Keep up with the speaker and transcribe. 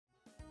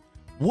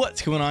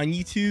What's going on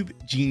YouTube?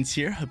 Jeans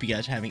here. Hope you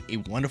guys are having a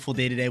wonderful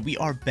day today. We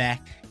are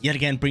back yet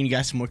again bringing you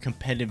guys some more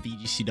competitive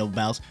VGC double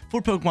battles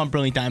for Pokemon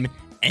Brilliant Diamond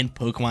and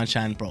Pokemon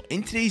Shining Pearl.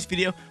 In today's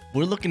video,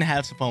 we're looking to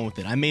have some fun with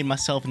it. I made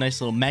myself a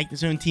nice little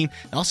Magnezone team.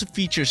 It also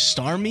features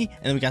Starmie,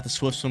 and then we got the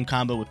Swift Swim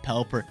combo with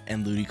Pelipper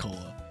and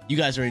Ludicolo. You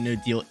guys already know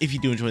the deal. If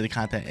you do enjoy the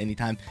content at any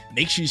time,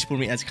 make sure you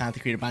support me as a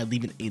content creator by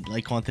leaving a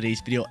like on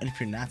today's video. And if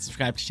you're not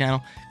subscribed to the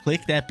channel,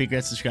 click that big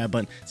red subscribe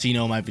button so you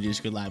know my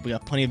videos go live. We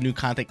got plenty of new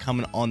content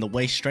coming on the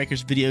way.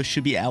 Strikers video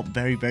should be out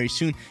very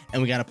soon.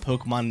 And we got a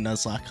Pokemon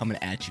Nuzlocke coming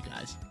at you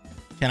guys.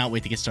 Cannot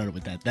wait to get started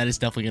with that. That is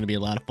definitely going to be a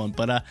lot of fun.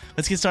 But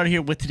let's get started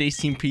here with today's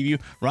team preview.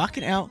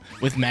 Rocking out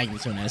with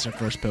Magnezone as our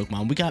first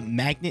Pokemon. We got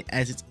Magnet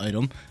as its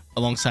item,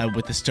 alongside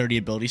with the sturdy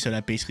ability, so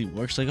that basically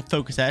works like a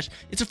Focus Sash.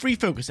 It's a free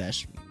Focus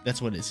Sash. That's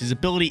what it is. His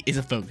ability is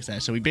a Focus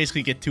Sash. So we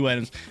basically get two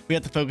items. We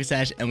got the Focus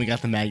Sash and we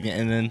got the Magnet,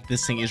 and then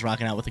this thing is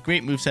rocking out with a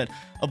great moveset,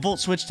 a Volt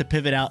Switch to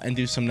pivot out and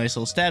do some nice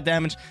little stab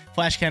damage,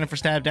 Flash Cannon for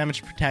stab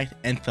damage, Protect,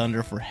 and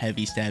Thunder for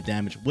heavy stab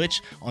damage,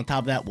 which on top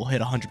of that will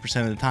hit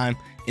 100% of the time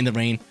in the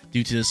rain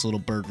due to this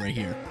little bird right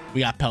here. We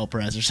got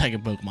Pelipper as our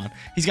second Pokemon.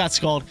 He's got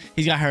Scald,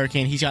 he's got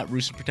Hurricane, he's got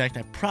Roost and Protect.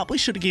 I probably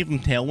should have gave him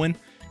Tailwind.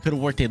 Could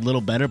have worked a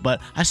little better,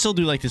 but I still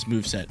do like this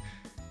moveset.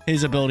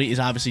 His ability is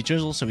obviously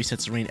Drizzle, so he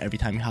sets the rain every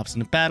time he hops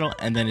into battle,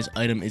 and then his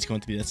item is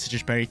going to be that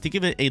Citrus Berry to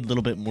give it a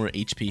little bit more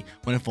HP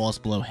when it falls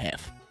below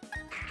half.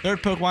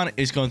 Third Pokemon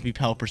is going to be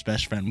Pelipper's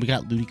best friend. We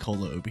got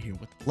Ludicolo over here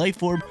with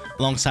Life Orb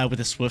alongside with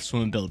a Swift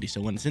Swim ability.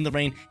 So when it's in the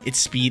rain, its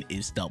speed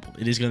is doubled.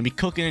 It is going to be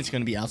cooking, it's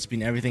going to be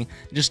outspeeding everything,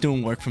 just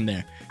doing work from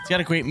there. It's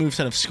got a great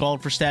moveset of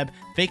Scald for stab,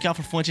 Fake Out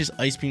for flinches,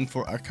 Ice Beam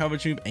for our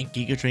coverage move, and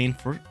Giga Drain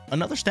for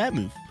another stab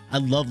move. I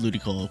love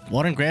Ludicolo.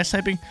 Water and Grass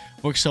typing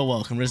works so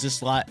well. It can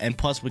resist a lot, and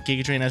plus with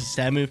Giga Drain as a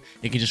stab move,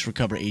 it can just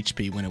recover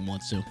HP when it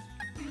wants to.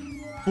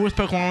 Fourth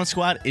Pokemon on the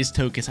squad is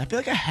Togekiss. I feel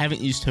like I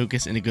haven't used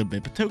Togekiss in a good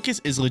bit, but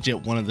Togekiss is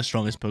legit one of the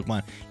strongest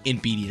Pokemon in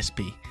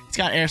BDSP. It's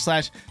got Air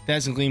Slash,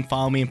 Dazzling Gleam,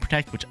 Follow Me, and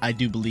Protect, which I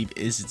do believe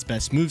is its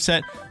best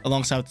moveset,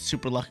 alongside with the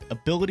Super Luck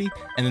ability,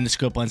 and then the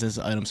Scope Lens as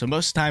an item. So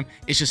most of the time,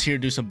 it's just here to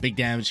do some big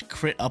damage,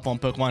 crit up on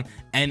Pokemon,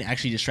 and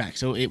actually distract.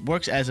 So it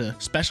works as a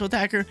special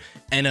attacker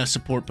and a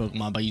support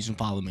Pokemon by using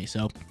Follow Me.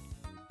 So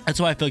that's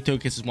why I feel like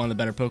Togekiss is one of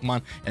the better Pokemon.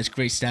 It has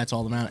great stats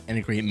all around and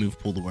a great move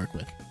pool to work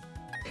with.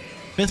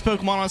 Fifth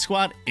Pokemon on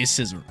squad is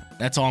Scizor.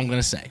 That's all I'm going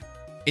to say.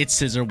 It's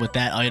Scizor with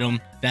that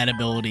item, that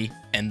ability,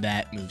 and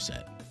that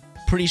moveset.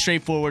 Pretty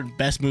straightforward,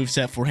 best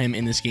moveset for him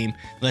in this game.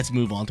 Let's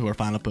move on to our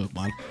final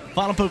Pokemon.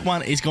 Final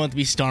Pokemon is going to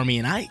be Starmie,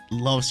 and I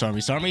love Starmie.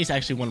 Starmie is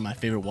actually one of my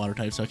favorite water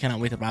types, so I cannot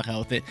wait to rock out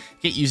with it.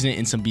 Get using it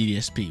in some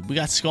BDSP. We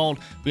got Scald,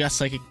 we got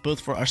Psychic, both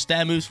for our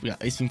stab moves. We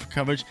got Ice Beam for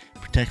coverage,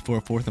 Protect for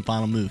a fourth and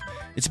final move.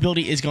 Its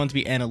ability is going to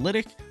be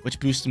Analytic, which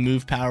boosts the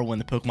move power when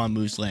the Pokemon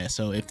moves last.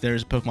 So if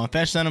there's a Pokemon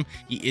faster than him,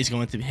 he is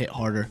going to hit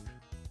harder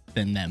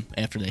than them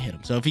after they hit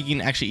him. So if he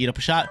can actually eat up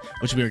a shot,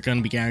 which we are going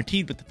to be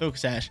guaranteed with the Focus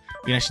Sash,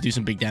 we can actually do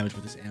some big damage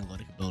with this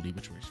Analytic ability,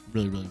 which works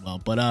really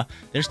well. But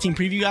there's team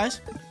preview,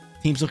 guys.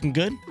 Team's looking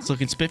good. It's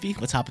looking spiffy.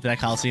 Let's hop into that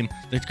Coliseum.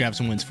 Let's grab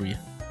some wins for you.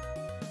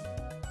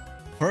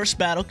 First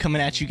battle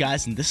coming at you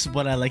guys, and this is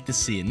what I like to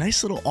see. A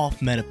nice little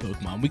off-meta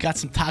Pokemon. We got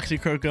some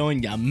Toxicroak going,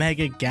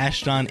 Mega,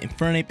 Gastron,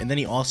 Infernape, and then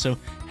he also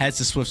has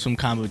the Swift Swim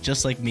combo,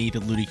 just like me, the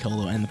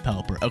Ludicolo, and the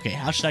Pelipper. Okay,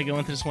 how should I go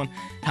into this one?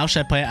 How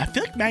should I play it? I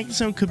feel like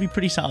Magnezone could be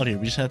pretty solid here.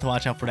 We just have to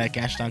watch out for that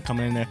Gastron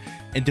coming in there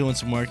and doing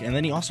some work. And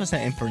then he also has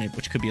that Infernape,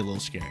 which could be a little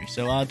scary.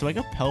 So do I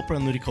go Pelipper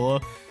and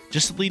Ludicolo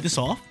just to lead this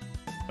off?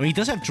 I mean, he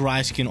does have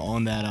Dry Skin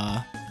on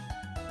that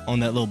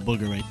little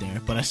booger right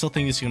there, but I still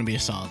think this is going to be a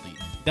solid lead.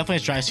 Definitely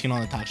has Dry Skin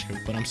on the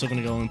Toxicroak, but I'm still going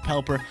to go in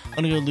Pelipper.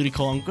 I'm going to go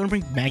Ludicolo. I'm going to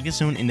bring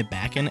Magnezone in the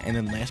back end, and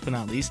then last but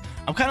not least,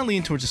 I'm kind of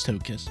leaning towards this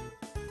Togekiss.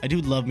 I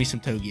do love me some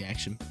Togi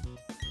action.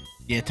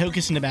 Yeah,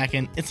 Togekiss in the back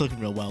end, it's looking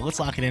real well.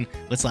 Let's lock it in.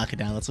 Let's lock it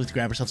down. Let's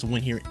grab ourselves a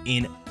win here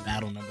in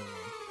battle number 1.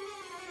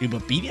 Dude,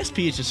 but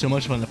BDSP is just so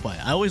much fun to play.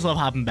 I always love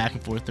hopping back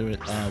and forth through it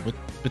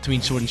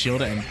between Sword and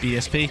Shield and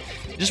BDSP.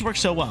 It just works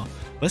so well.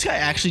 But this guy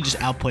actually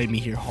just outplayed me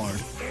here hard.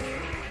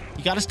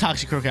 He got his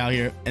Toxicroak out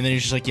here, and then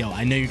he's just like, yo,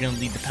 I know you're going to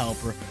lead the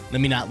Pelipper.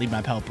 Let me not lead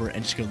my Pelipper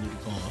and just go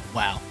Ludicolo.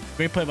 Wow.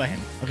 Great play by him.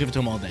 I'll give it to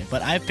him all day.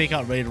 But I have Fake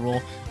Out ready to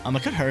roll. I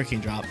could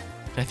Hurricane Drop,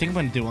 but I think I'm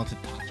going to do onto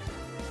the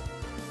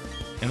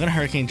Toxicroak. I'm going to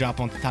Hurricane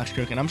Drop onto the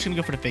Toxicroak, and I'm just going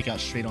to go for the Fake Out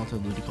straight onto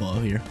the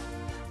Ludicolo here.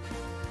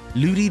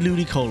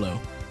 Ludicolo.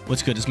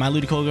 What's good? Does my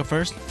Ludicolo go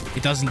first?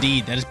 It does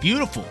indeed. That is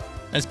beautiful.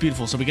 That's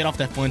beautiful. So we get off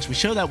that flinch. We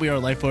show that we are a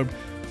Life Orb,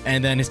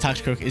 and then his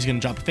Toxicroak is going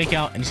to drop a Fake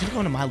Out, and he's going to go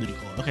into my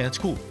Ludicolo. Okay, that's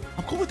cool.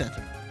 I'm cool with that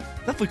turn.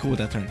 Definitely cool with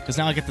that turn, because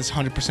now I get this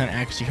 100%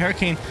 accuracy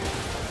Hurricane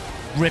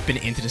ripping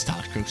into this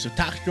Toxicroak. So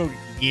Toxicroak,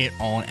 get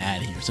on out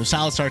of here. So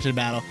solid start to the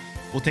battle.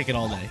 We'll take it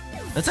all day.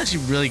 That's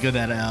actually really good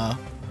that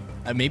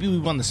maybe we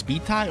won the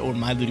speed tie, or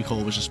my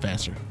Ludicolo was just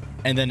faster.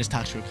 And then his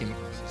Toxicroak came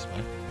across this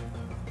way.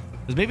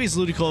 Because maybe his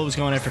Ludicolo was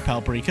going after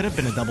Pelipper. He could have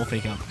been a double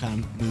Fake Out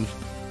kind of move.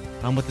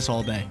 I'm with this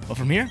all day. But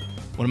from here,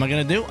 what am I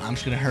going to do? I'm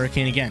just going to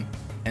Hurricane again.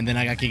 And then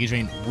I got Giga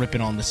Drain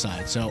ripping on this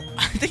side. So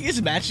I think this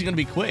match is going to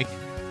be quick.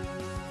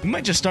 We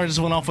might just start this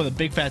one off with a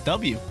big fat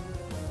W.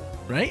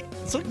 Right?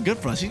 It's looking good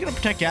for us. He's going to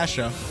protect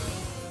Gastro.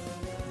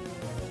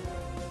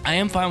 I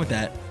am fine with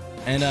that.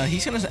 And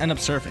he's going to end up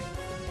surfing.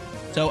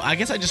 So I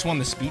guess I just won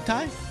the speed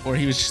tie, or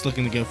he was just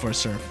looking to go for a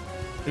surf.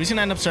 So he's going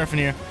to end up surfing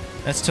here.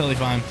 That's totally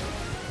fine.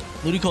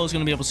 Ludicolo is going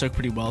to be able to soak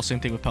pretty well. Same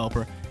thing with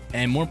Pelipper.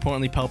 And more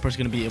importantly, Pelipper is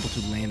going to be able to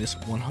land this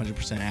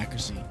 100%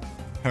 accuracy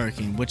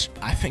Hurricane, which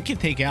I think can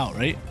take out,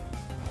 right?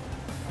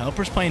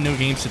 Pelipper's playing no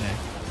games today.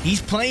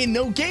 He's playing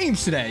no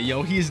games today.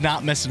 Yo, he is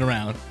not messing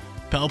around.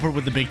 Pelipper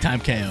with the big time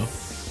KO.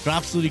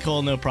 Drops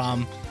Ludicolo, no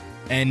problem.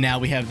 And now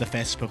we have the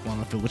fastest Pokemon on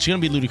the field, which is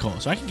going to be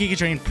Ludicolo. So I can Giga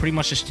Drain, pretty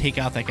much just take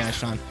out that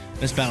Gastron.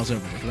 This battle's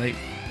over with, right?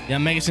 Yeah,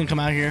 Magnezone come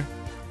out here.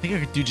 I think I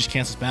could do just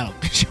cancel this battle.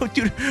 Yo,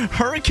 dude,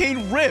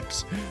 Hurricane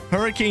rips.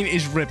 Hurricane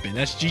is ripping.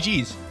 That's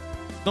GG's.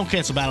 Don't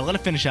cancel battle. Let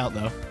it finish out,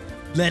 though.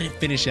 Let it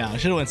finish out. I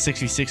should have went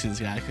 6v6 with this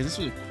guy, because this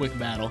was a quick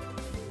battle.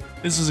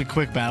 This was a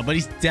quick battle, but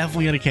he's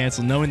definitely going to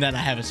cancel, knowing that I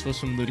have a Swift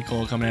from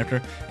Ludicolo coming after,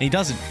 and he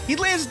doesn't. He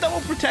lands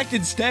double protect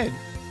instead.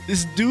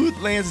 This dude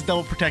lands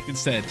double protect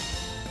instead.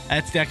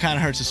 That kind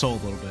of hurts his soul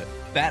a little bit.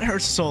 That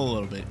hurts his soul a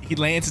little bit. He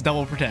lands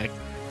double protect.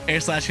 Air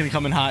Slash going to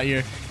come in hot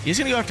here. He's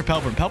going to go after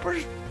Pelipper. And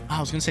Pelipper, I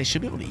was going to say,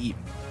 should be able to eat.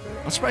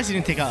 I'm surprised he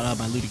didn't take out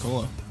my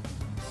Ludicolo.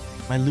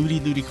 My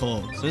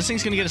Ludicolo. So this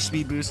thing's going to get a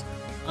speed boost.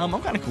 I'm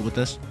kind of cool with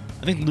this.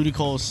 I think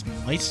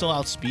Ludicolo might still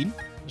outspeed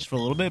just for a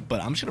little bit,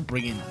 but I'm just going to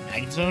bring in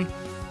Magnezone,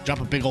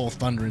 drop a big old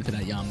Thunder into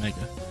that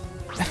Mega.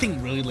 That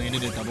thing really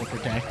landed a double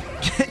protect.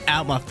 Get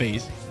out my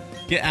face.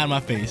 Get out of my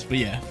face. But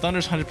yeah,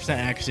 Thunder's 100%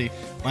 accuracy.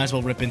 Might as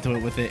well rip into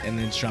it with it and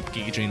then just drop a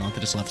Giga Drain onto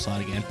this left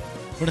slot again.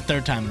 For the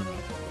third time in a row.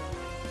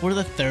 For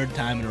the third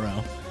time in a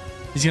row.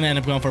 He's going to end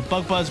up going for a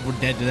Bug Buzz. We're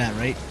dead to that,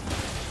 right?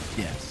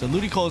 Yeah, so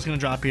Ludicolo is going to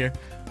drop here.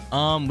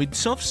 We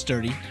still have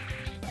Sturdy.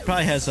 He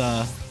probably has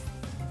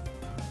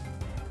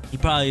he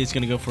probably is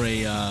going to go for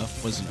a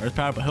was an Earth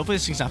Power, but hopefully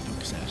this thing's not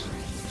Focus Sash.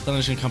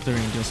 Thunder's going to come through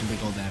and deal some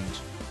big old damage.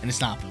 And it's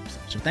not Focus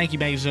Sash. So thank you,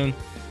 Magnezone.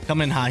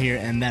 Coming in hot here,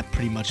 and that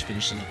pretty much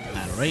finishes up the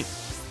battle, right?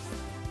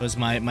 Because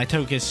my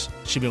Tokus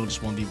should be able to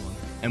just 1v1.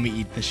 And we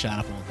eat this shot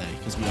up all day,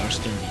 because we are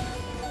Sturdy.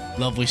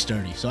 Lovely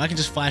Sturdy. So I can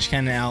just Flash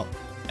Cannon out.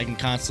 I can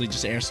constantly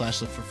just Air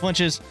Slash look for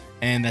flinches,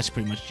 and that's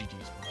pretty much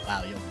GG's.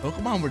 Wow, yo,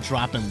 Pokemon were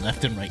dropping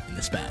left and right in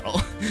this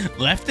battle.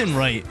 Left and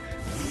right.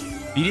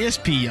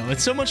 BDSP, yo,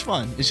 it's so much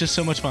fun. It's just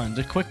so much fun.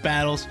 The quick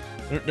battles,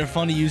 they're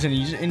fun to use, and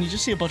you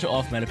just see a bunch of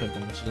off-meta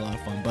Pokemon, which is a lot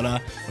of fun. But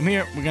from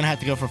here, we're going to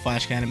have to go for a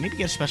Flash Cannon, maybe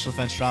get a Special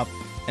Defense drop,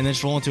 and then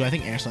just roll into, I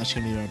think Air Slash is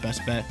going to be our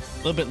best bet. A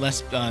little bit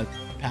less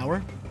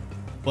power,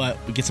 but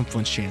we get some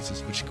flinch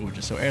chances, which is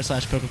gorgeous. So Air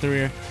Slash, poking through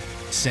here,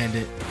 send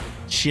it,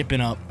 chipping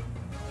up,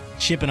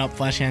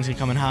 Flash Cannon's going to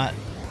come in hot,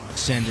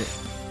 send it,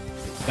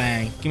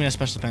 bang, give me that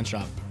Special Defense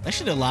drop. That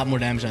should do a lot more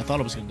damage than I thought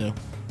it was going to do.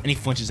 And he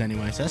flinches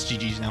anyway, so that's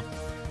GG's now.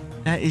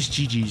 That is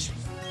GG's.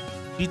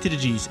 G to the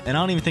G's. And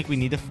I don't even think we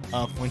need to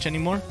flinch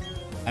anymore.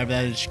 I'd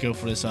rather just go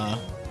for this a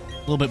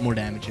little bit more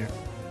damage here.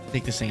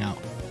 Take this thing out.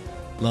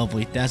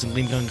 Lovely. Dazzling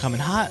Gleam Gun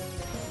coming hot.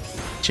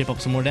 Chip up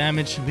some more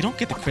damage. We don't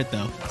get the crit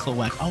though. It's a little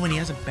whack. Oh, and he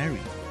has a berry.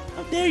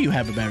 How dare you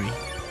have a berry?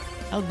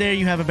 How dare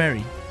you have a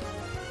berry?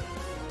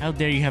 How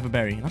dare you have a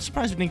berry? I'm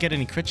surprised we didn't get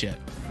any crits yet.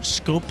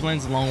 Scope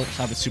blends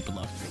alongside with Super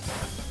Luck.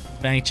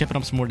 Bang, chipping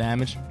up some more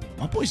damage.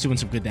 My boy's doing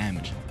some good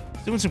damage.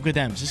 Doing some good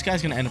damage. This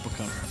guy's going to end up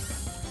recovering.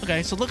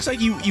 Okay, so it looks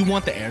like you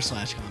want the Air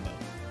Slash combo.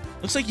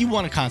 Looks like you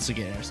want to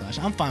constantly get Air Slash.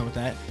 I'm fine with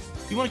that.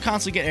 If you want to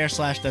constantly get Air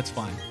Slash, that's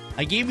fine.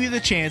 I gave you the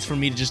chance for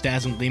me to just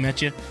Dazzle Gleam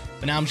at you,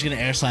 but now I'm just going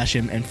to Air Slash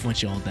him and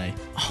flinch you all day.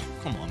 Oh,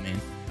 come on,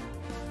 man.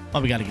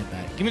 Oh, we got to get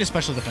that. Give me the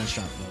Special Defense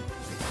drop,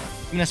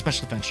 though. Give me that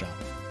Special Defense drop.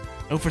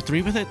 0 for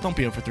 3 with it? Don't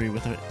be 0 for 3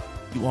 with it.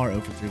 You are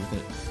 0 for 3 with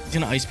it. He's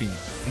going to Ice Beam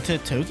into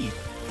Togi.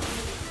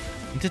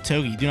 Into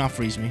Togi. Do not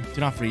freeze me.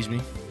 Do not freeze me.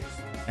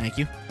 Thank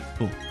you.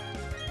 Cool.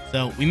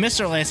 So, we missed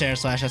our last Air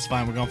Slash. That's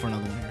fine. We're going for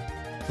another one here.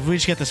 If we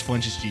just get this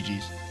flinch, it's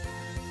GG's.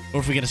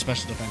 Or if we get a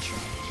Special Defense drop.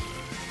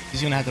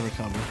 He's going to have to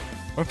recover.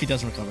 Or if he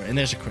doesn't recover. And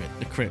there's a crit.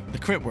 The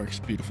crit works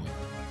beautifully.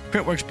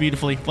 Crit works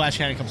beautifully. Flash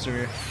Cannon comes through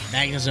here.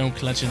 Magnezone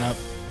clutching up.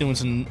 Doing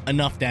some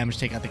enough damage to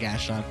take out the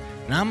Gastron.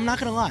 And I'm not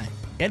going to lie.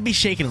 He had to be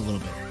shaking a little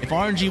bit. If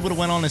RNG would have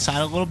went on his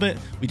side a little bit,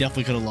 we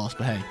definitely could have lost.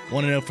 But hey,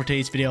 1-0 for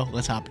today's video.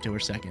 Let's hop into our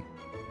second.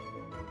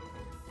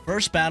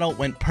 First battle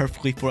went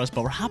perfectly for us,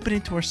 but we're hopping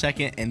into our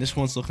second, and this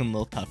one's looking a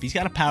little tough. He's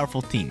got a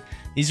powerful team.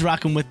 He's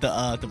rocking with the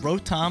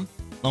Rotom,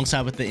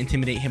 alongside with the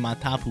Intimidate him on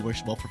top, who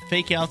works well for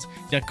fake outs.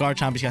 He's got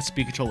Garchomp, he's got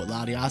Speed Control with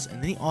Latias,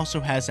 and then he also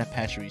has that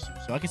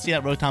Pachirisu. So I can see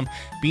that Rotom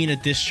being a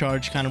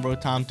discharge kind of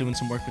Rotom, doing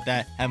some work with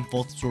that, having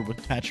Volt Sword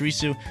with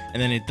Pachirisu,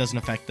 and then it doesn't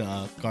affect the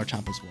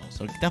Garchomp as well.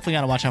 So definitely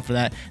got to watch out for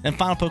that. And then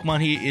final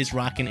Pokemon he is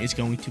rocking is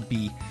going to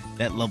be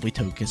that lovely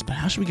Tokus. But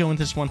how should we go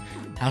into this one?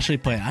 How should we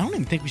play it? I don't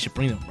even think we should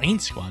bring the Rain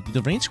Squad. Dude,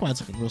 the Rain Squad's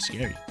looking real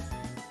scary.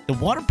 The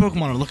Water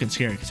Pokemon are looking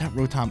scary because that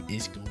Rotom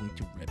is going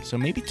to rip. So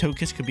maybe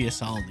Tokus could be a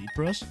solid lead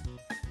for us.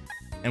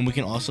 And we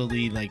can also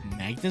lead like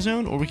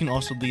Magnezone, or we can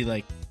also lead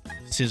like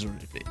Scizor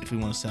if we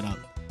want to set up.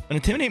 But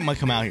Intimidate might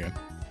come out here.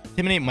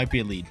 Intimidate might be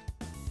a lead.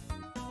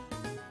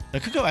 I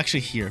could go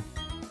actually here.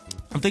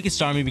 I'm thinking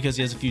Starmie because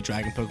he has a few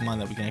Dragon Pokemon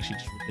that we can actually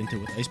just rip into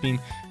with Ice Beam.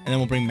 And then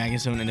we'll bring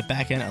Magnezone in the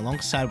back end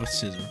alongside with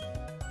Scizor.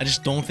 I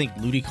just don't think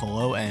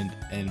Ludicolo and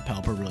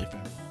Pelipper really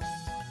fare well.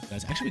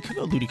 guys. Actually, we could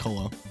go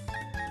Ludicolo.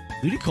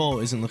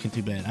 Ludicolo isn't looking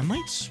too bad. I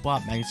might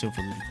swap Magnezone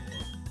for Ludicolo.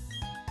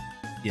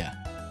 Yeah.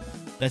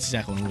 That's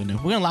exactly what I'm going to do.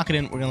 We're going to lock it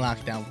in. We're going to lock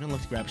it down. We're going to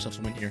look to grab ourselves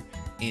a win here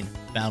in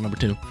battle number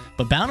 2.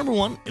 But battle number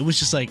 1, it was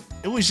just a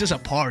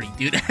party,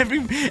 dude.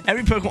 Every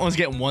Pokemon was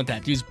getting one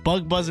tap. He was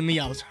bug buzzing me.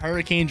 I was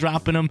Hurricane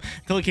dropping them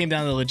until it came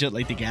down to legit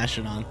like the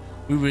Gastrodon.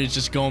 We were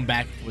just going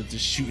back with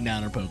just shooting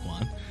down our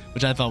Pokemon,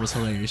 which I thought was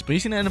hilarious. But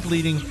he's going to end up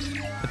leading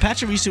the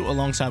Pachirisu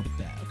alongside with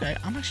that. Okay,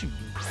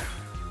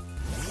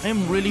 I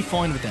am really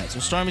fine with that. So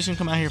Starmie's going to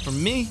come out here for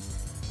me,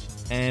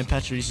 and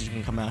Pachirisu's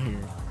going to come out here.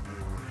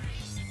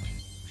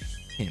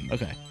 Him.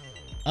 Okay.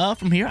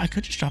 From here, I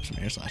could just drop some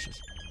air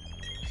slashes.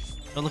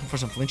 I'm looking for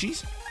some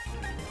flinchies.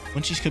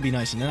 Flinchies could be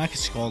nice, and then I could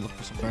Scald, look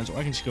for some burns, or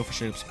I can just go for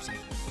straight up some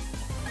Psychic.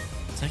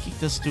 Psychic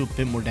does do a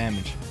bit more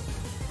damage.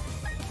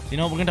 So, you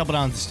know what? We're going to double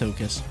down on this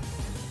Togekiss.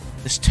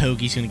 This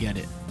Togeki's going to get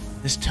it.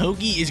 This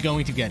Togekiss is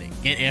going to get it.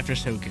 Get after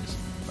Togekiss.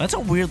 That's a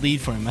weird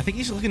lead for him. I think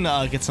he's looking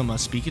to get some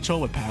speed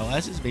control with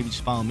Paralyzes. Maybe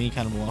just follow me,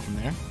 kind of roll off from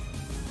there.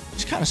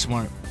 It's kind of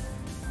smart.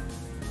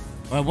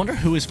 Well, I wonder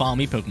who his Follow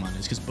Me Pokemon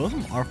is, because both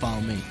of them are Follow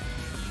Me.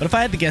 But if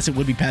I had to guess, it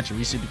would be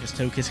Pachirisu, because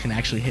Togekiss can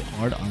actually hit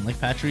hard, unlike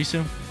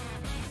Pachirisu.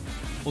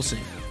 We'll see.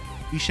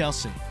 We shall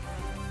see.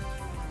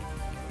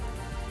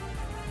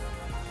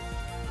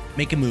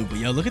 Make a move, but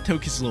yo, look at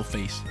Togekiss's little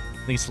face.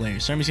 I think it's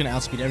hilarious. Starmie's going to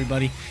outspeed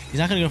everybody. He's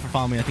not going to go for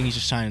Follow Me. I think he's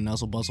just trying to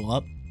nuzzle buzzle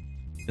up.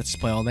 Let's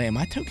play all day. And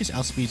my Togekiss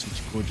outspeeds, which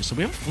is gorgeous. So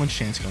we have a flinch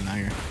chance going out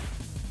here.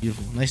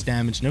 Beautiful. Nice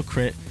damage. No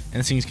crit. And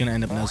this thing's going to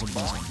end up nuzzle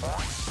buzzing.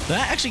 So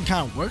that actually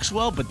kind of works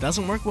well, but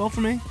doesn't work well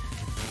for me.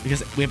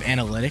 Because we have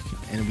Analytic,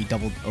 and we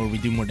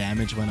do more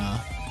damage when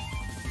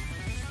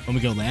we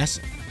go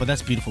last. But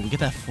that's beautiful. We get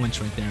that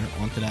flinch right there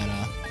onto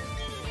that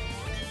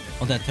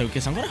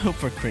Togekiss. I'm gonna hope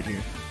for a crit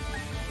here.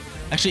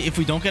 Actually, if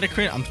we don't get a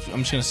crit, I'm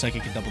just gonna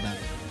Psychic and double down.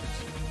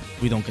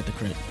 We don't get the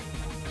crit.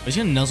 But he's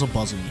gonna nuzzle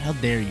buzzle me. How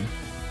dare you?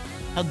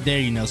 How dare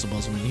you nuzzle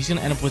buzzle me? He's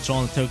gonna end up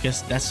withdrawing the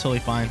Togekiss. That's totally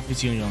fine.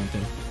 Who's he gonna go into?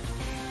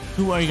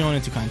 Who are you going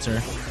into, kind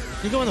sir?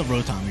 You're going to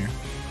Rotom here.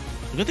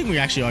 The good thing we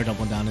actually are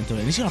doubling down into it.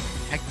 And he's gonna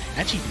protect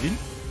Patchy, dude.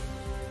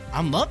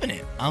 I'm loving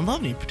it. I'm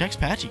loving it. He protects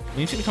Patchy.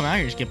 Gleam's gonna come out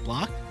here, just get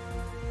blocked.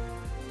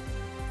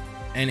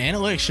 And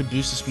Analytics should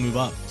boost this move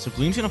up. So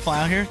Gleam's gonna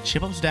fly out here,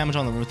 chip up some damage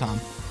on the Rotom,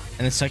 and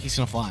then Psychic's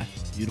gonna fly.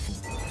 Beautiful.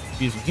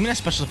 Beautiful. Give me that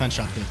special defense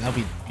shot, dude.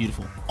 That'll be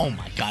beautiful. Oh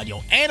my god,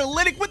 yo.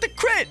 Analytic with the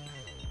crit!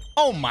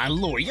 Oh my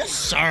lord. Yes,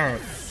 sir.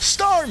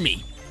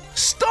 Starmie.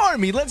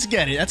 Starmie, let's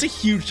get it. That's a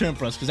huge turn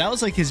for us, because that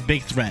was like his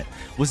big threat,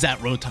 was that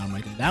Rotom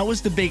right there. That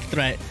was the big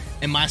threat,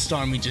 and my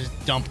Starmie just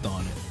dumped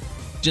on it.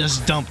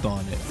 Just dumped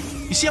on it.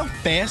 You see how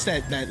fast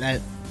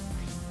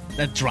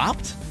that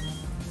dropped?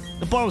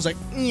 The bar was like,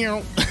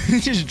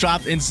 it just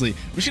dropped instantly.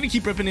 We're just gonna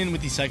keep ripping in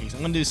with these Psychics.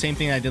 I'm gonna do the same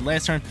thing I did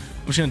last turn.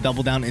 We're just gonna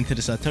double down into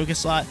this Togekiss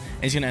slot,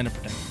 and he's gonna end up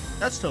protecting.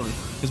 That's totally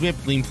because we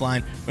have Gleam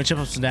flying. We're gonna chip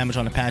up some damage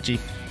on Apache,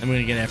 and we're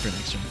gonna get after it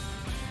next turn.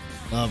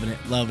 Loving it,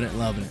 loving it,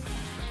 loving it,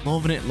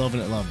 loving it,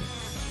 loving it, loving it.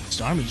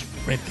 Starmie's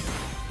ripping.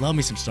 Love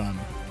me some Starmie.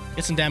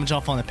 Get some damage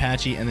off on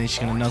Apache, and then she's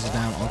gonna nuzzle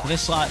down onto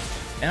this slot.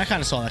 And I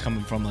kind of saw that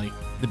coming from like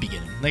the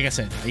beginning. Like I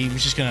said, he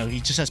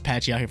just has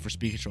Patchy out here for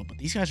speed control, but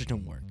these guys are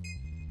doing work.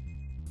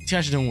 These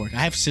guys are doing work. I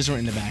have Scizor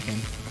in the back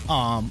end.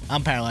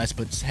 I'm paralyzed,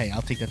 but hey,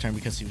 I'll take that turn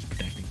because he was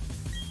protecting.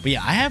 But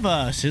yeah, I have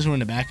Scizor in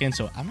the back end,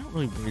 so I'm not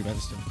really worried about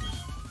this stuff.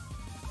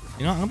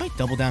 You know, I'm gonna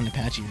double down the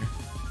Patchy here.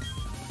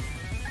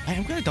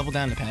 I'm gonna double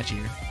down the Patchy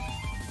here.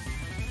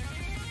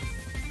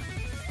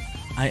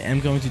 I am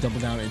going to double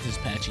down into this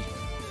Patchy.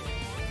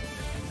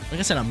 Like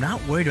I said, I'm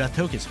not worried about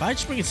Togekiss. If I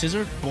just bring in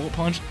Scizor, Bullet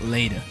Punch,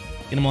 later.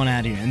 Get him on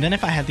out of here. And then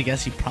if I had to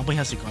guess, he probably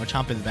has the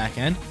Garchomp in the back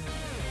end.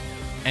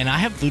 And I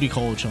have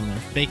Ludicolo chilling there.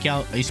 Fake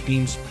out, Ice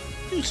Beams,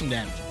 do some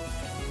damage.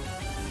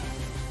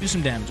 Do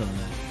some damage on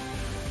that.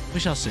 We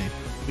shall see.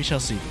 We shall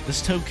see.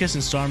 This Togekiss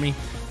and Starmie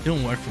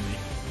didn't work for me.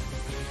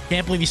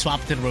 Can't believe he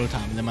swapped it to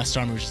Rotom, and then my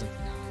Starmie was just like,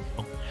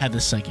 oh, have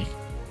this Psychic.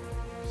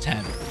 Just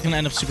have it. He's gonna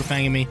end up super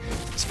fanging me.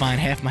 It's fine,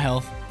 half my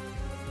health.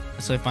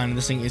 That's totally fine. And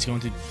this thing is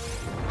going to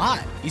plot.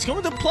 He's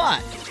going to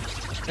plot.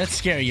 That's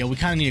scary, yo. We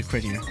kind of need a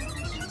crit here.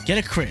 Get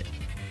a crit.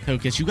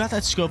 Togekiss, you got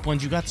that Scope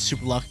Lunge, you got the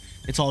Super Luck.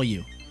 It's all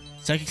you.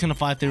 Psychic's gonna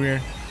fly through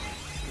here.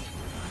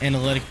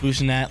 Analytic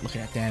boosting that. Look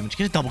at that damage.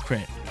 Get a double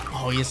crit.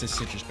 Oh, he has a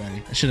Citrus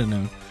Berry. I should have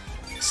known.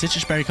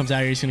 Citrus Berry comes out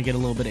here. He's gonna get a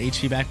little bit of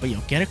HP back. But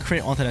yo, get a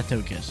crit onto that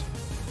Togekiss.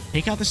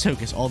 Take out this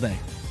Togekiss all day.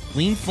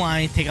 Lean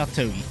flying. Take out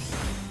Togi.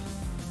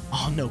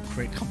 Oh, no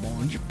crit. Come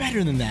on. You're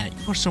better than that.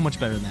 You are so much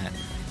better than that.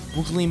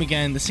 We'll Gleam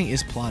again. This thing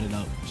is plotted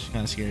up, which is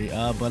kind of scary.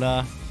 Probably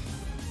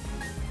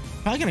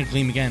gonna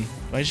Gleam again.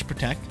 Do I just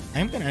protect? I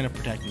am gonna end up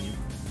protecting you.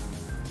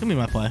 It's gonna be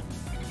my play.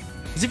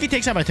 Because if he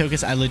takes out my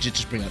Togekiss, I legit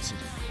just bring out Scizor.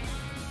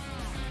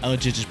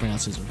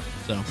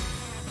 So,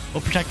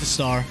 we'll protect the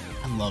Star.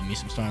 I love me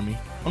some Starmie.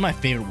 One of my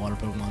favorite water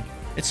Pokemon.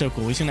 It's so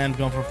cool. He's gonna end up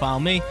going for a Follow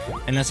Me,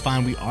 and that's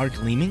fine. We are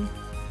Gleaming.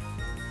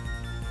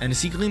 And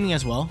is he Gleaming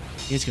as well?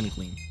 He is gonna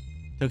Gleam.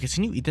 Togekiss,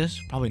 can you eat this?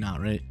 Probably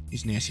not, right?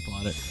 He's nasty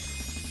plotted.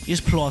 He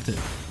is plotted.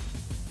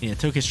 Yeah,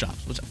 Togekiss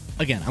drops, which,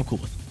 again, I'm cool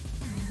with.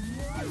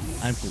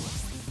 I'm cool with.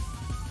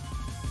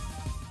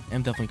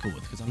 am definitely cool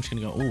with, because I'm just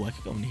gonna go. Oh, I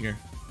could go in here.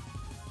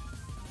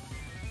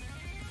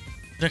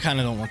 Which I kind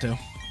of don't want to. I'm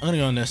gonna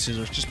go into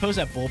scissors. Just pose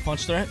that Bullet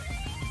Punch threat.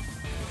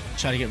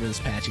 Try to get rid of this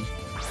Patchy.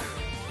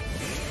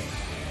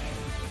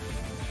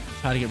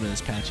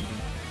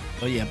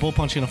 But yeah, Bullet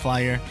Punch gonna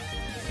fly here.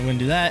 I'm gonna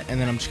do that,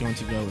 and then I'm just going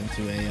to go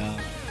into an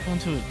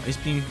Ice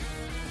Beam.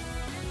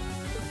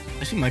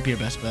 Ice Beam might be your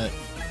best bet.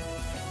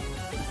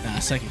 Nah,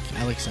 Psychic.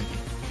 I like Psychic.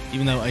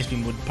 Even though Ice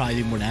Beam would probably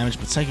do more damage,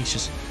 but Psychic's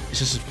just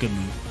a good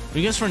move. But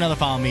he goes for another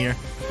follow me here.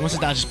 He wants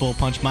to dodge his Bullet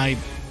Punch. My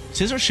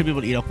Scissors should be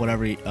able to eat up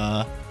whatever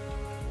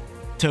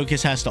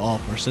Togekiss has to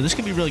offer. So this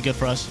could be really good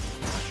for us.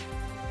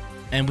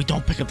 And we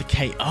don't pick up the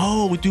KO.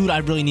 Oh, dude, I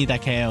really need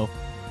that KO.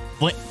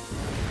 What?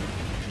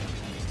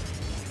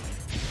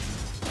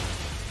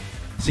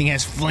 This thing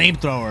has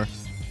Flamethrower.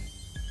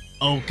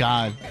 Oh,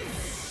 God.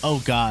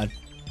 Oh, God.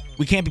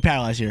 We can't be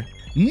paralyzed here.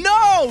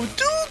 No,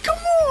 dude, come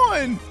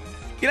on.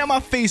 Get out my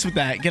face with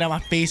that. Get out my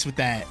face with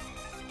that.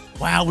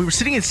 Wow, we were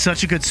sitting in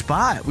such a good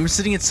spot. But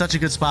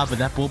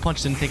that Bullet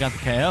Punch didn't take out the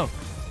KO.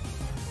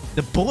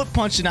 The Bullet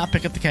Punch did not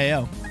pick up the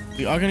KO.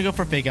 We are going to go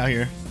for a Fake Out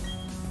here.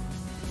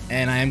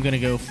 And I am going to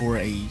go for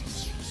a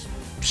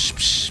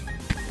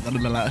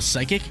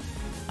Psychic.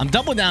 I'm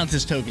doubling down to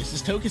this Togekiss.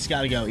 This Togekiss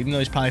got to go, even though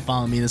he's probably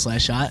following me this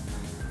last shot.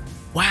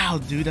 Wow,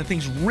 dude, that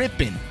thing's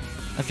ripping.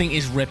 That thing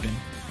is ripping.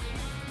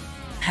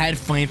 Had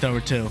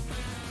Flamethrower, too.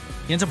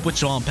 He ends up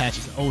withdrawing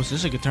Patchy. Oh, so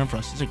this is a good turn for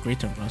us. This is a great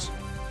turn for us.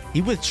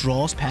 He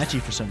withdraws Patchy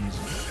for some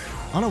reason.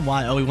 I don't know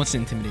why. Oh, he wants to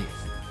Intimidate.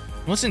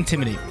 He wants to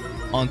Intimidate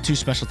on 2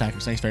 special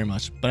attackers. Thanks very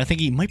much. But I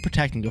think he might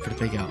protect and go for the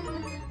Fake Out.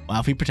 Wow,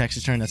 if he protects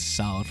his turn, that's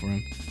solid for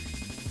him.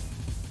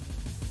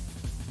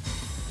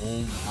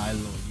 Oh, my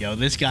Lord. Yo,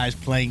 this guy's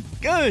playing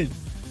good.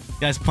 This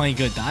guy's playing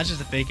good. Dodges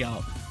the Fake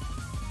Out.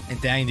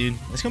 And dang, dude.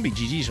 That's going to be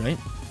GG's, right?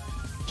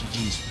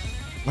 GG's.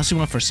 Unless we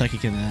went for a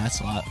Psychic in that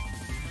slot.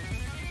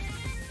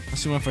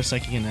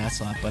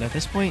 But at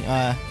this point,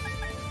 going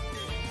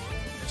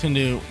to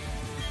do...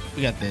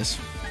 We got this.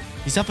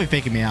 He's definitely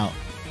faking me out.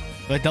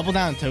 But I double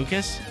down on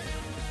Togekiss.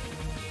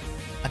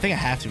 I think I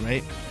have to,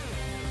 right?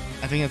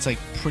 I think it's like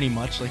pretty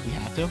much like we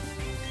have to.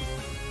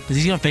 Because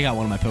he's going to fake out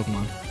one of my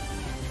Pokemon.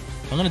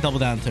 I'm going to double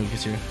down on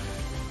Togekiss here.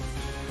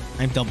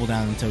 I'm double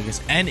down on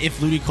Togekiss. And if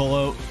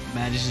Ludicolo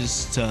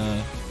manages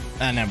to...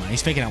 never mind.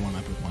 He's faking out one of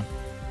my Pokemon.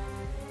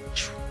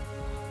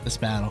 This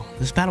battle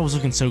was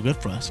looking so good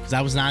for us. Because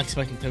I was not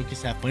expecting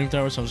Togekiss to have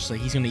Flamethrower. So I was just like,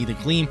 he's going to either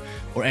Gleam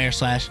or Air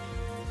Slash.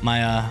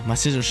 My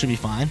Scissors should be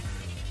fine. And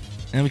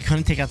then we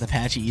couldn't take out the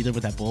Patchy either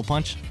with that Bullet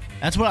Punch.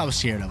 That's what I was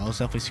scared of. I was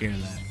definitely scared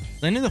of that.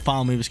 I knew the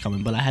follow move was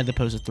coming, but I had to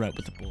pose a threat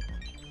with the Bullet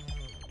Punch.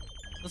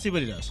 Let's see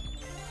what he does.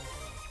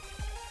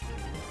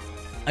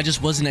 I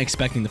just wasn't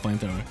expecting the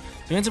Flamethrower.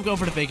 So he ends up going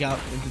for the Fake Out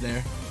into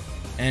there.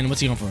 And what's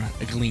he going for?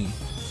 A Gleam.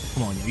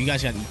 Come on, you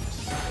guys gotta eat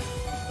this.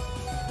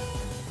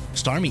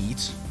 Starmie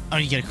eats. Oh,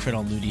 you get a crit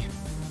on Ludi.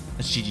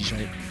 That's GG's,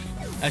 right?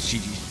 That's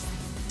GG's.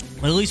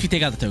 But at least we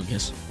take out the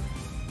Togekiss.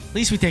 Bye,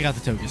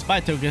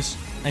 Togekiss.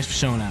 Thanks for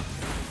showing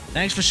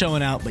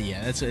out. But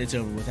yeah, it's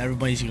over with.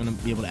 Everybody's gonna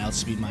be able to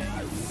outspeed my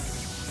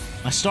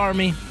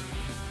Starmie,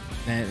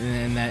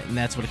 and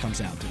that's what it comes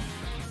down to.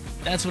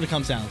 Because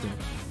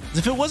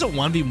if it was a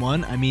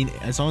 1v1, I mean,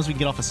 as long as we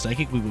get off a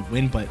Psychic, we would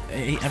win. But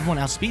hey, everyone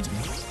outspeeds me.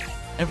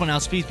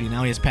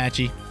 Now he has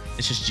Patchy.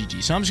 It's just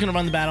GG. So I'm just gonna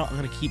run the battle. I'm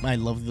gonna keep my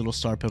lovely little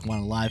star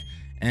Pokemon alive.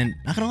 And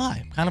not gonna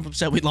lie, I'm kind of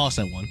upset we lost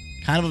that one.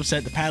 Kind of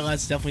upset. The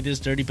Paralyze definitely did us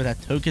dirty, but that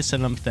Togekiss set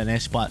him up to that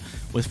nice spot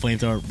with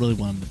Flamethrower really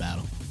won him the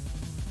battle.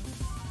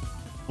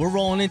 We're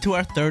rolling into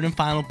our 3rd and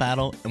final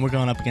battle, and we're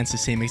going up against the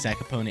same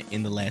exact opponent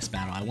in the last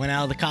battle. I went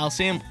out of the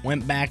Coliseum,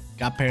 went back,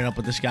 got paired up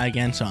with this guy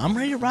again, so I'm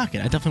ready to rock it.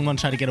 I definitely want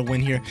to try to get a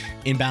win here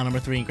in battle number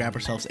 3 and grab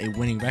ourselves a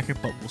winning record,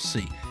 but we'll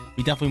see.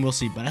 We definitely will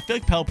see, but I feel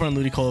like Pelipper and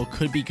Ludicolo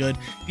could be good.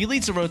 If he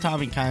leads the Rotom,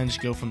 we can kind of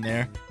just go from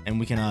there, and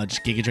we can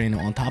just Giga Drain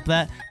on top of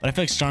that. But I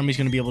feel like Starmie's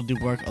going to be able to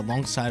do work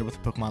alongside with a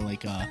Pokemon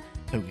like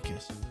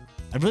Togekiss.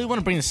 I really want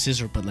to bring the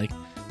Scissor, but like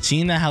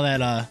seeing that how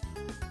that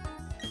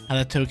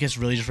Togekiss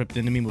really just ripped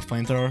into me with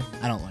Flamethrower,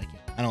 I don't like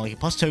it.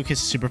 Plus, Togekiss is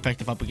super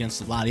effective up against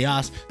the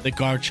Latias, the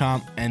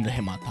Garchomp, and the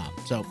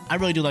Hitmontop. So I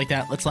really do like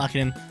that. Let's lock it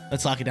in.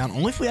 Let's lock it down.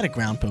 Only if we had a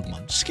ground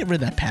Pokemon. Just get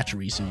rid of that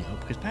Pachirisu,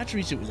 because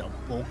Pachirisu was a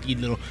bulky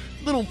little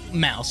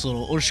mouse,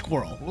 little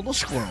squirrel,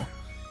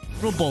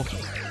 real bulky.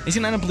 He's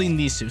gonna end up bleeding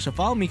these two. So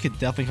Follow Me could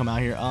definitely come out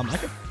here. I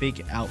could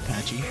fake out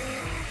Patchy,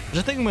 which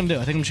I think I'm gonna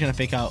do. I think I'm just gonna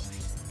fake out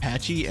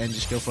Patchy and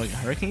just go for like a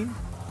Hurricane.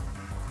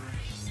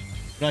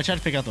 No, I tried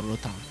to fake out the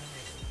Rotom.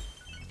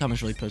 Tom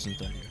is really posing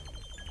threat here.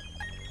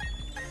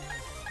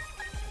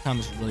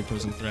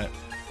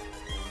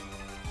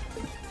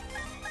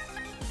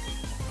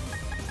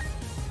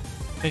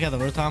 Fake out the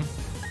Rotom.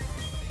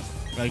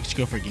 Right, just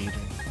go for a Giga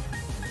Drain.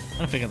 I'm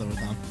gonna fake out the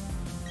Rotom.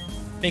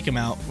 Fake him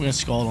out. We're gonna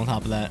Scald on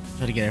top of that.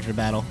 Try to get after the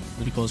battle.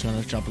 Ludicolo's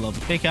gonna drop a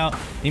level. Fake out.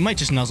 He might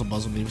just Nuzzle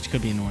Buzzle me, which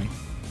could be annoying.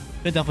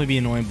 Could definitely be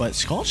annoying, but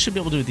Scald should be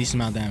able to do a decent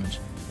amount of damage.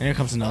 And here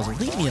comes the Nuzzle.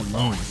 Leave me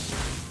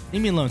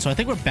alone. So I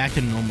think we're back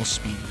to normal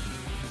speed.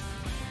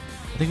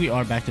 I think we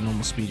are back to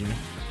normal speed here.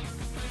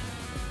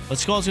 But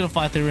Skull's gonna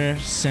fly through here,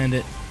 send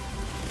it.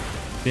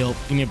 Bill,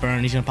 give me a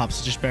burn. He's gonna pop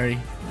Citrus Berry.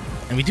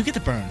 And we do get the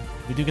burn.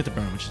 We do get the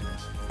burn, which is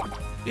nice.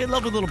 We get a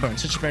lovely little burn.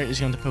 Citrus Berry is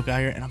going to poke out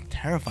here, and I'm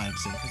terrified of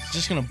this thing. It's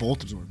just gonna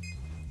Bolt Absorb.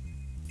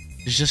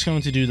 It's just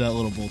going to do that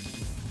little Bolt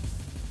Absorb,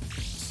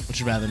 which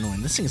is rather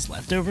annoying. This thing is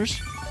leftovers.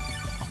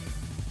 Oh,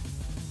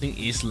 this thing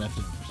is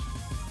leftovers.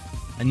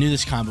 I knew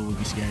this combo would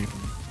be scary for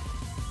me.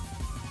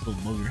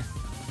 Little booger.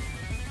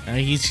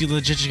 He's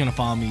legit just gonna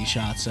follow me these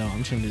shots, so I'm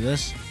just gonna do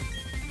this.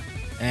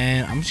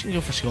 And I'm just gonna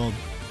go for Scald.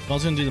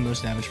 Scald's gonna do the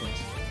most damage for us.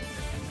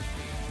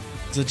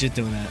 It's legit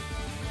doing that.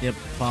 Yep,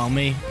 follow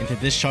me into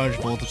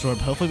Discharge, Bolt Absorb.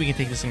 Hopefully we can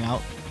take this thing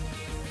out.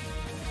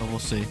 But we'll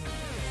see.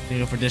 Gonna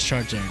go for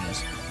Discharge. There it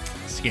is.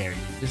 Scary.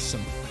 This is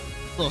some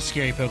little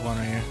scary Pokemon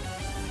right here.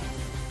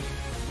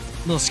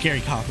 Little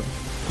scary combo.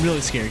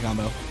 Really scary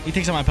combo. He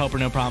takes out my Pelipper,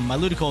 no problem. My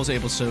Ludicolo is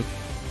able to soak.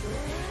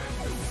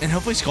 And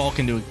hopefully Skull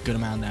can do a good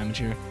amount of damage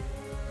here.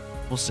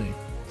 We'll see.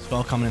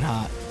 Skull coming in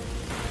hot.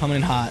 Coming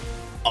in hot.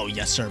 Oh,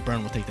 yes, sir.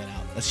 Burn will take that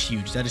out. That's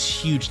huge. That is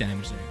huge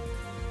damage there.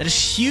 That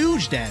is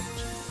huge damage.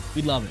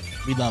 We love it.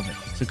 We love it.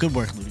 So good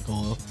work,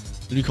 Ludicolo.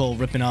 Ludicolo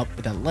ripping up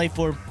with that Life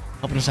Orb,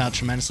 helping us out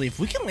tremendously. If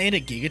we can land a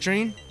Giga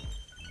Drain,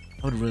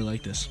 I would really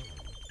like this.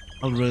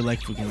 I would really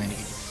like if we can land a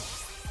Giga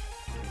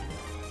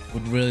Drain.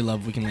 Would really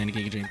love if we can land a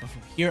Giga Drain. But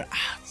from here,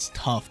 it's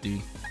tough,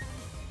 dude.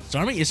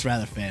 Starmie is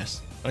rather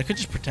fast, but I could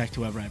just protect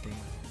whoever I bring.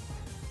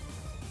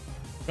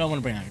 What do I want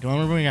to bring out? Do I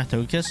want to bring out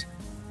Togekiss?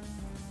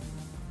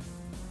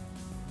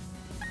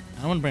 I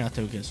don't want to bring out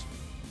Togekiss.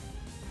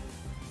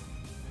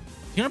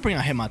 He's going to bring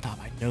out Hitmontop.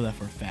 I know that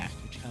for a fact,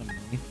 which is kind of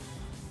annoying.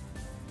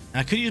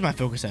 And I could use my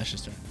Focus Sash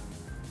this turn.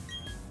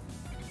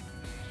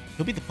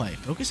 Could be the play.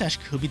 Focus Sash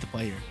could be the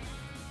play here.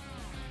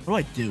 What do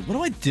I do? What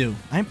do I do?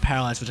 I'm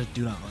paralyzed, which I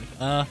do not like.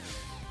 I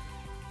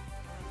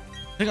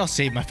think I'll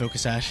save my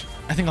Focus Sash.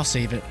 I think I'll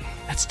save it.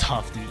 That's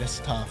tough, dude. That's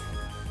tough.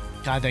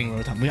 God dang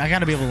it, Rotom. I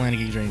gotta be able to land a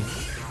Giga Drain.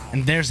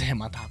 And there's a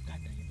Hitmontop. God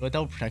dang it. Do I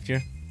double protect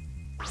here?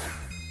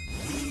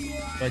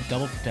 Do I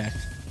double protect?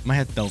 I might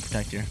have to double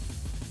protect here.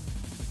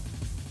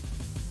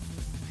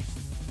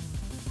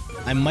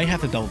 I might have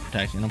to double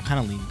protect, and I'm kind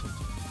of leaning towards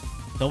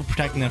it. Double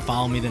protect and then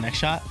follow me the next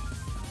shot.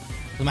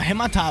 So my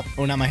Hitmontop,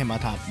 or not my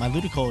Hitmontop, my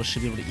Ludicolo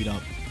should be able to eat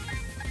up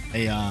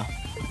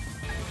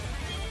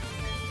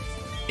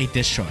a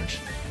Discharge.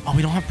 Oh,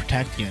 we don't have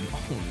protect again.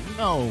 Oh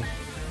no.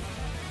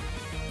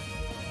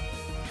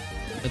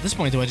 At this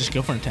point, do I just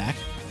go for an attack?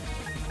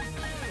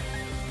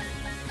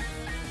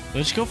 Do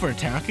I just go for an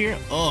attack here?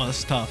 Oh,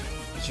 that's tough.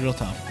 It's real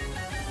tough.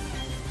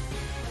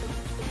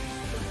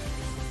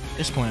 At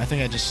this point, I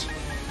think I just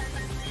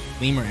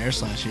Gleam or Air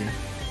Slash here.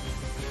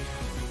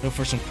 Go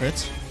for some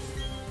crits.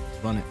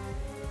 Let's run it.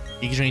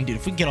 Giga Drain, dude.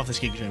 If we can get off this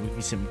Giga Drain, we can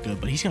be something good.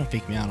 But he's gonna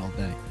fake me out all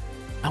day.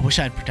 I wish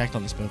I had Protect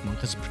on this Pokemon,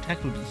 because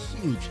Protect would be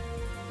huge.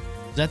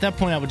 Because at that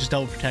point, I would just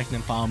double Protect and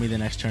then follow me the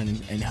next turn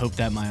and hope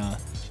that my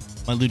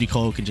my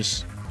Ludicolo can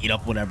just eat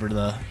up whatever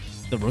the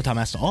Rotom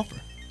has to offer.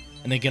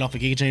 And then get off a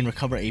Giga Drain,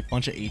 recover a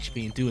bunch of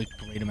HP, and do a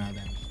great amount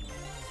of damage.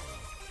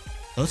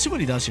 So let's see what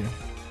he does here.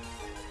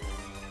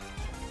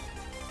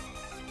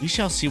 We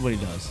shall see what he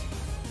does.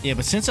 Yeah,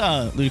 but since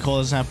Ludicolo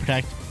doesn't have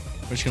Protect,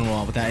 we're just gonna roll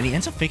out with that. And he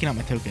ends up faking out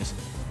my Togekiss.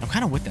 I'm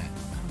kind of with that.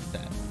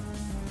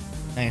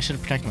 Dang, I should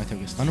have protected my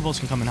Togekiss. Thunderbolts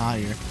can come in hot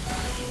here.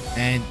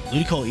 And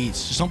Ludicolo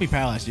eats. Just don't be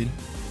paralyzed, dude.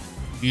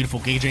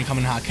 Beautiful. Giga Drain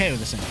coming in hot. KO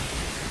this thing.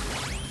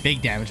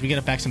 Big damage. We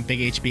get back some big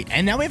HP.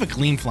 And now we have a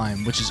Gleam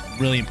Flame, which is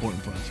really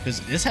important for us.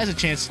 Because this has a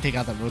chance to take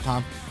out that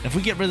Rotom. And if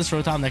we get rid of this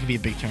Rotom, that could be a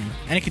big turn.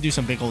 And it could do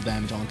some big old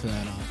damage onto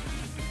that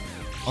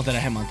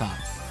Hitmontop.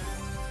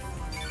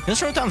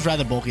 This Rotom's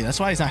rather bulky.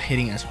 That's why he's not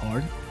hitting as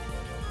hard.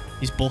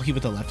 He's bulky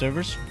with the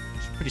leftovers.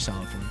 It's pretty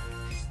solid for him.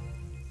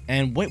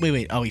 And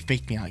wait. Oh, he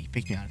faked me out. He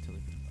faked me out.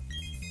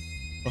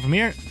 But from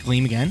here,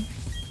 Gleam again.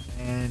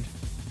 And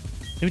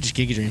maybe just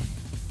Giga Drain.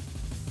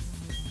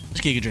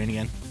 Just Giga Drain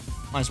again.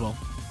 Might as well.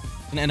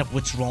 Gonna end up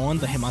withdrawing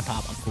the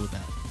Hitmontop. I'm cool with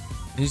that.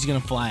 And he's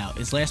gonna fly out.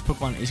 His last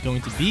Pokemon is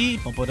going to be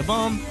Bum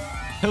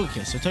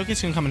Togekiss. So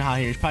Togekiss gonna come in hot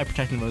here. He's probably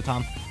protecting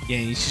Rotom. Yeah,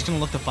 and he's just gonna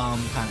look to follow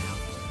him kind of out.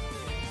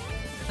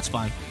 That's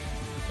fine.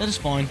 That is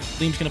fine.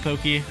 Gleam's gonna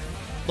poke you.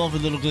 Lovely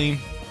little Gleam.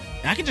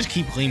 And I can just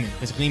keep Gleaming,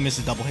 because Gleam is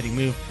a double hitting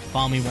move.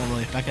 Follow me won't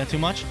really affect that too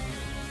much.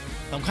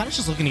 So I'm kind of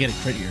just looking to get a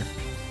crit here.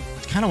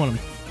 It's kind of what I'm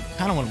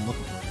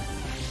looking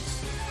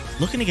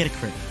for. Looking to get a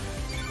crit.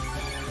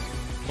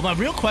 Well, my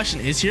real question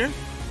is here.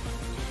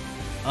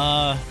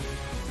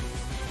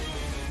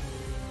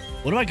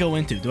 What do I go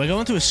into? Do I go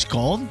into a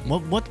Scald?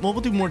 What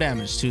will do more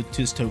damage to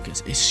this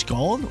Togekiss? A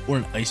Scald or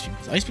an Ice Beam?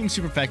 Because Ice Beam is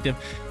super effective,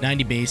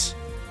 90 base.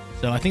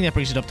 So I think that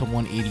brings it up to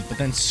 180. But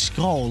then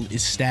Scald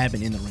is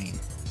stabbing in the rain.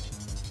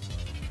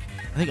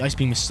 I think Ice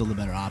Beam is still the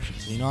better option.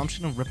 So, you know, I'm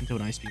just going to rip into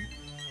an Ice Beam.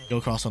 Go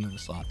across onto the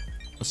slot.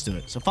 Let's do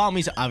it. So Follow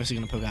Me's obviously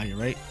going to poke out here,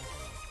 right?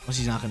 Unless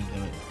he's not going to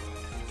do it.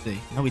 Let's see.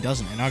 No, he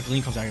doesn't. And our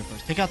Gleam comes out here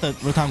first. Take out the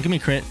Rotom. Give me a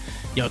crit.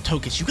 Yo,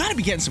 Togekiss, you got to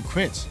be getting some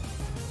crits.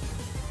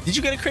 Did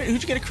you get a crit?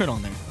 Who'd you get a crit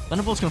on there?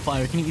 Thunderbolt's going to fly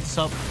here. Can you eat this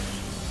up?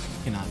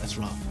 Cannot. That's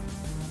rough.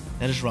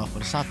 That is rough,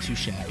 but it's not too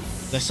shabby.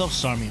 I still have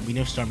Starmie. We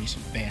know Starmie's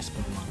fast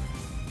Pokemon.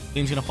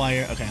 Gleam's going to fly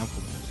here. Okay, I'm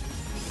cool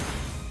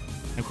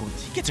with How cool is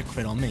this? He gets a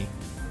crit on me.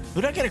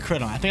 Who did I get a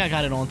crit on? I think I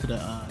got it onto the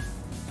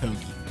Togi.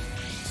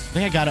 I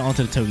think I got it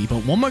onto the Togi.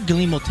 But one more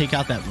Gleam will take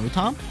out that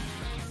Rotom.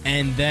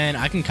 And then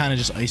I can kind of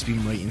just Ice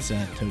Beam right into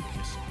that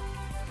Togekiss.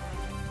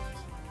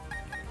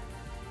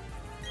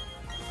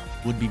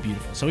 Would be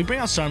beautiful. So we bring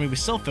out Starmie. We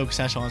still Focus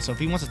Sash on. So if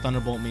he wants to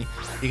Thunderbolt me,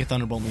 he can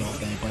Thunderbolt me all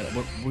day.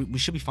 But we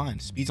should be fine.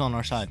 Speed's on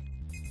our side.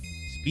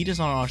 Speed is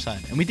on our side.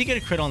 And we did get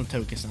a crit on the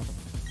Togekiss.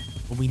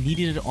 But we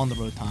needed it on the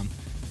Rotom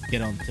to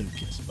get on the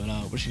Togekiss. But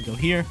we're just going to go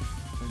here.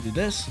 We're going to do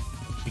this.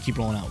 We keep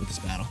rolling out with this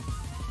battle.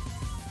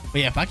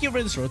 But yeah, if I can get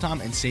rid of this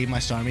Rotom and save my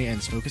Starmie and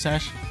its Focus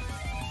Sash,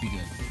 it'd be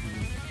good.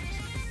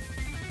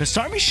 The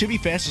Starmie should be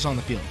fastest on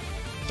the field.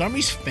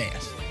 Starmie's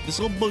fast. This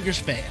little booger's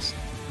fast.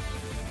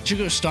 Should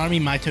go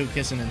Starmie, my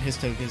Togekiss, and then his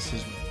Togekiss,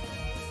 his.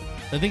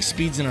 So I think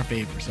speed's in our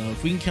favor. So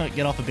if we can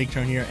get off a big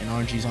turn here and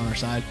RNG's on our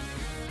side,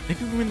 I think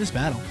we can win this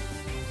battle.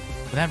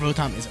 But that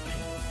Rotom is a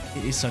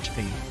pain. It is such a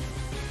pain.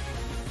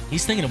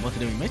 He's thinking of what to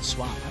do. He might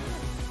swap.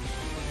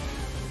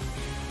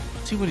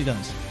 Let's see what he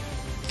does.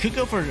 He could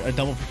go for a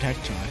double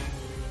protect try.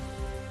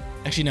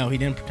 Actually, no, he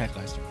didn't protect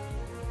last turn.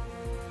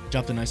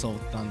 Dropped a nice little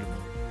Thunderbolt.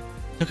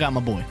 Took out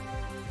my boy.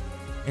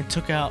 And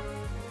took out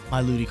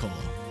my Ludicolo.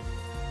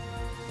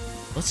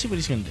 Let's see what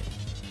he's going to do.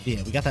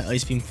 Yeah, we got that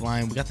Ice Beam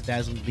flying. We got the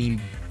Dazzling Beam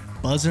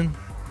buzzing.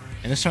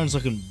 And this turn's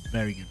looking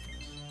very good for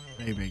us.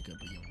 Very, very good.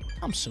 But yo,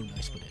 Rotom's so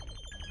nice with it.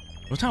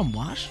 Rotom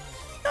Wash?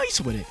 Nice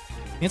with it.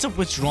 He ends up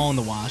withdrawing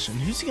the Wash. And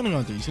who's he going to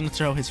go through? He's going to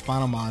throw his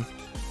final Mon,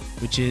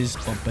 which is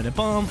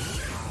Bump-a-da-bum.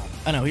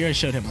 I know, he already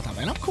showed Hitmontop.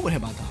 And I'm cool with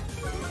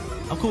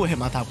Hitmontop. I'm cool with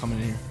Hitmontop coming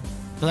in here.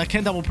 Because I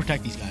can double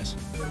protect these guys.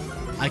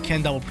 I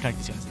can double protect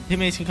these guys.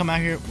 Hitmates can come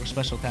out here. We're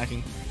special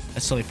attacking.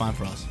 That's totally fine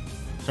for us.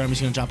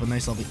 Starmie's going to drop a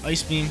nice lovely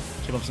Ice Beam.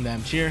 Chip up some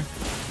damage here.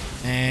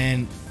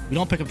 And we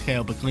don't pick up the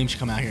KO, but Gleam should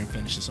come out here and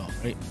finish this off,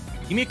 right?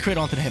 Give me a crit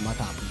onto the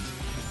Hitmontop,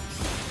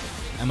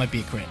 please. That might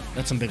be a crit.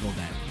 That's some big old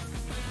damage.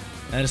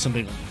 That is some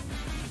big old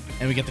damage.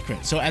 And we get the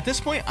crit. So at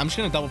this point, I'm just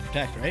going to double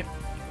protect, right?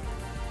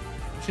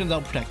 I'm just going to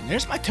double protect. And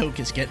there's my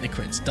Togekiss getting the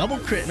crits. Double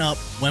critting up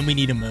when we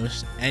need him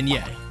most. And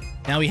yeah,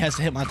 now he has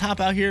to Hitmontop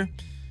out here.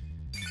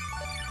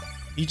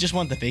 He just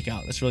wanted the fake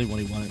out. That's really what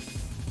he wanted.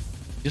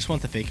 He just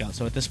wanted the fake out.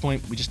 So at this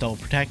point, we just double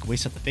protect,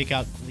 waste up the fake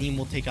out. Gleam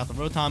will take out the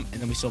Rotom,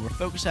 and then we silver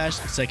Focus Sash.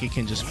 The Psychic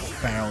can just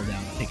barrel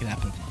down and take that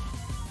Pokemon.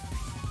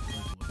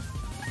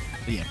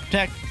 So yeah,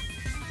 protect.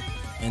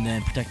 And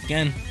then protect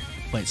again.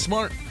 Play it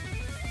smart.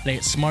 Play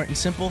it smart and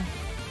simple.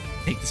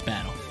 Take this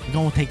battle. We're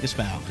going to take this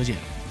battle. Because yeah,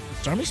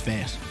 Starmie's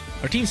fast.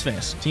 Our team's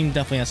fast. Team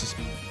definitely has the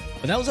speed.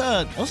 But that was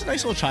a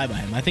nice little try by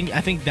him. I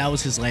think that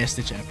was his last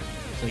ditch effort.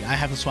 So like, I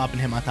have to swap in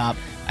him on top.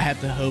 I have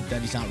to hope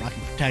that he's not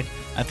rocking protect.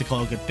 I have to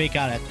call a good fake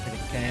out. I have to pick up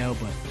a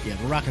KO. But yeah,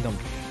 we're rocking double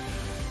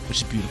protect, which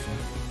is beautiful.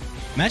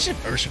 Imagine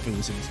if Urshifu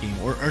was in this game,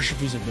 or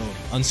Urshifu's ability,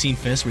 Unseen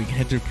Fist, where you can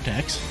hit through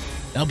protects.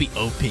 That would be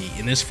OP.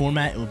 In this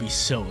format, it would be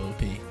so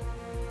OP.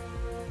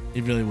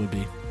 It really would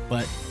be.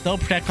 But double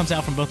protect comes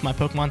out from both my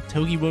Pokemon.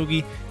 Togi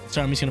Wogi.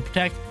 Starmie's gonna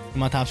protect. And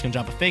my top's gonna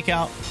drop a fake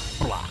out.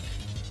 Block.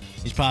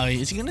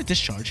 Is he gonna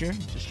discharge here?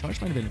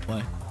 Discharge might have been in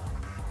play.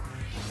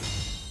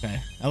 Okay,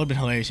 that would have been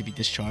hilarious if he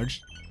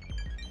discharged.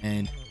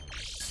 And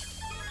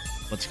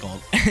what's it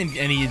called?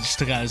 and he just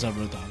took out his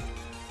Rotom.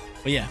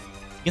 But yeah,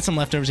 get some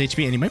leftovers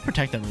HP, and he might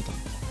protect that Rotom.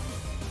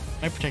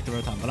 Might protect the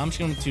Rotom, but I'm just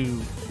going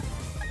to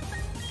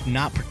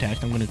not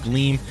protect. I'm going to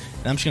Gleam,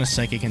 and I'm just going to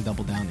Psychic and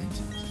double down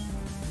into this.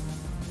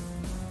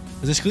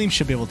 Because this Gleam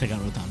should be able to take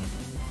out Rotom.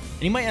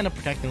 And he might end up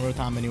protecting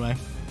Rotom anyway.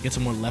 Get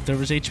some more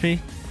leftovers HP.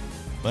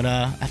 But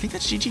I think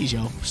that's GG's,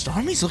 yo.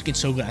 Starmie's looking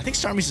so good. I think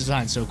Starmie's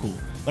design is so cool.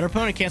 But our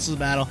opponent cancels the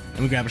battle, and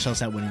we grab ourselves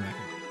that winning record.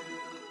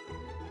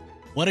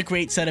 What a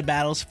great set of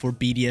battles for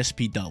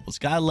BDSP doubles.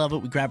 Gotta love it.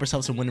 We grab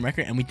ourselves a winning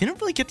record, and we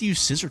didn't really get to use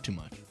Scissor too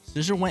much.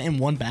 Scissor went in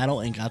one battle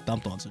and got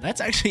dumped on. So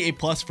that's actually a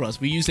plus for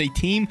us. We used a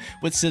team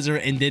with Scissor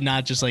and did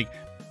not just like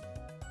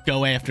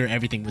go after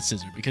everything with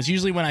Scissor, because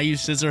usually when I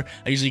use Scissor,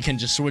 I usually can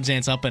just Swords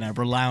Dance up and I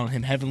rely on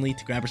him heavily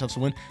to grab ourselves a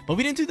win. But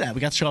we didn't do that.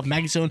 We got to show off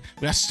Magnezone.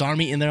 We got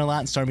Starmie in there a lot,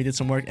 and Starmie did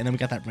some work. And then we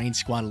got that Rain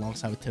Squad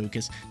alongside with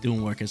Togekiss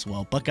doing work as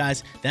well. But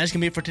guys, that is going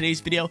to be it for today's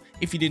video.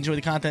 If you did enjoy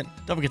the content,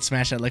 don't forget to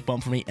smash that like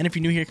button for me. And if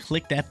you're new here,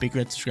 click that big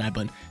red subscribe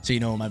button so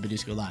you know when my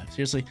videos go live.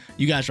 Seriously,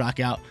 you guys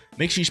rock out.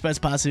 Make sure you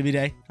spread positivity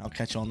today. I'll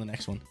catch you on the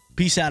next one.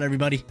 Peace out,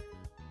 everybody.